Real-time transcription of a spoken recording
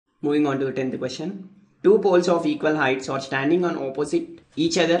Moving on to the 10th question. Two poles of equal heights are standing on opposite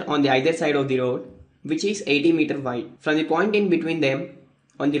each other on the either side of the road, which is 80 meters wide. From the point in between them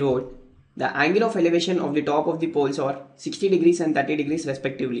on the road, the angle of elevation of the top of the poles are 60 degrees and 30 degrees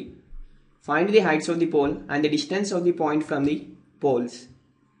respectively. Find the heights of the pole and the distance of the point from the poles.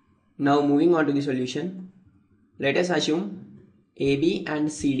 Now moving on to the solution. Let us assume AB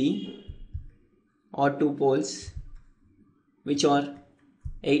and CD are two poles which are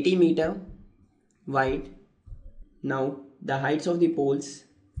 80 meters wide. Now the heights of the poles,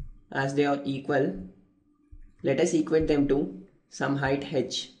 as they are equal, let us equate them to some height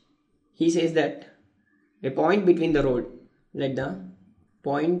h. He says that a point between the road, let the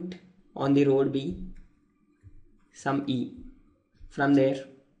point on the road be some E. From there,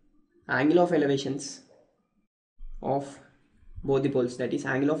 angle of elevations of both the poles, that is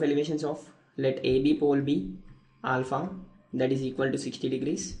angle of elevations of, let AB pole be alpha, that is equal to 60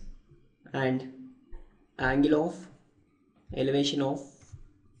 degrees, and angle of elevation of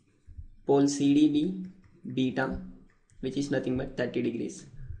pole CD be beta, which is nothing but 30 degrees.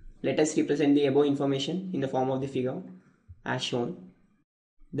 Let us represent the above information in the form of the figure as shown.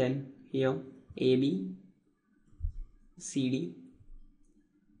 Then here AB, CD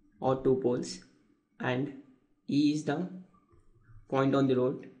are two poles and E is the point on the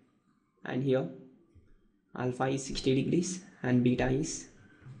road, and here alpha is 60 degrees and beta is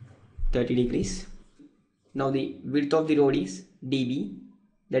 30 degrees. Now the width of the road is dB,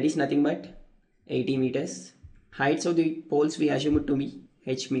 that is nothing but 80 meters. Heights of the poles we assume it to be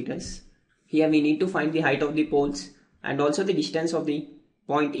h meters. Here we need to find the height of the poles and also the distance of the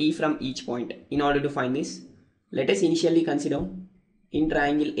point E from each point. In order to find this, let us initially consider in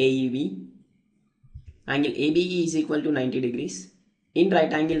triangle AEB, angle ABE is equal to 90 degrees. In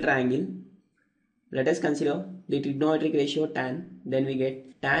right angle triangle, let us consider the trigonometric ratio tan. Then we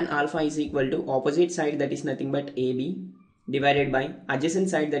get tan alpha is equal to opposite side, that is nothing but AB, divided by adjacent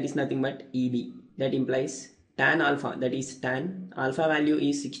side, that is nothing but EB. That implies tan alpha, that is tan alpha value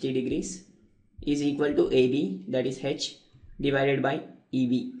is 60 degrees, is equal to AB, that is h, divided by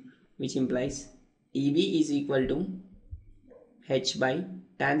EB, which implies EB is equal to h by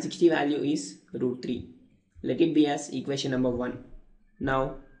tan 60 value is root 3. Let it be as equation number 1.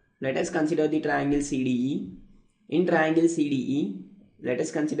 Now let us consider the triangle CDE. In triangle CDE, let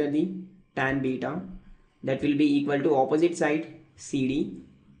us consider the tan beta, that will be equal to opposite side CD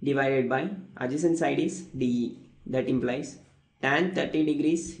divided by adjacent side is DE. That implies tan 30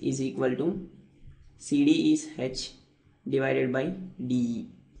 degrees is equal to CD is h divided by DE.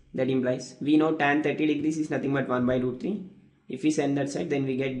 That implies we know tan 30 degrees is nothing but 1 by root 3. If we send that side, then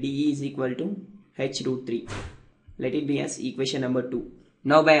we get DE is equal to h root 3. Let it be as equation number 2.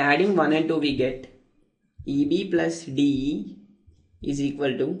 Now by adding 1 and 2, we get EB plus DE is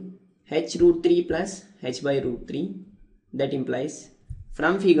equal to h root 3 plus h by root 3. That implies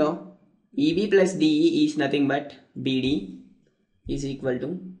from figure EB plus DE is nothing but BD is equal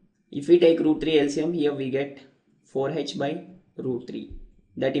to, if we take root 3 LCM, here we get 4h by root 3.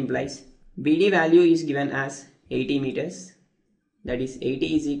 That implies BD value is given as 80 meters, that is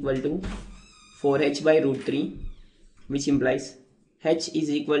 80 is equal to 4h by root 3, which implies h is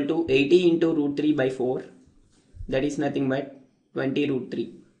equal to 80 into root 3 by 4, that is nothing but 20 root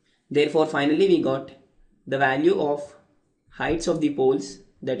 3. Therefore finally we got the value of heights of the poles,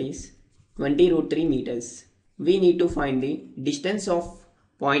 that is 20 root 3 meters. We need to find the distance of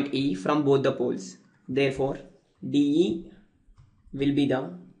point E from both the poles. Therefore DE will be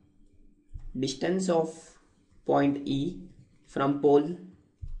the distance of point E from pole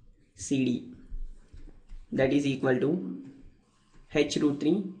CD, that is equal to h root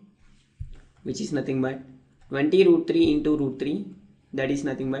 3, which is nothing but 20 root 3 into root 3, that is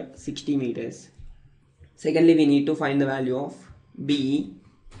nothing but 60 meters. Secondly, we need to find the value of BE,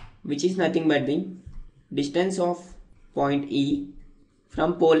 which is nothing but the distance of point E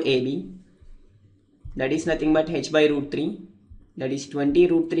from pole AB, that is nothing but h by root 3, that is 20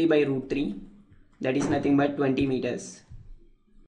 root 3 by root 3, that is nothing but 20 meters.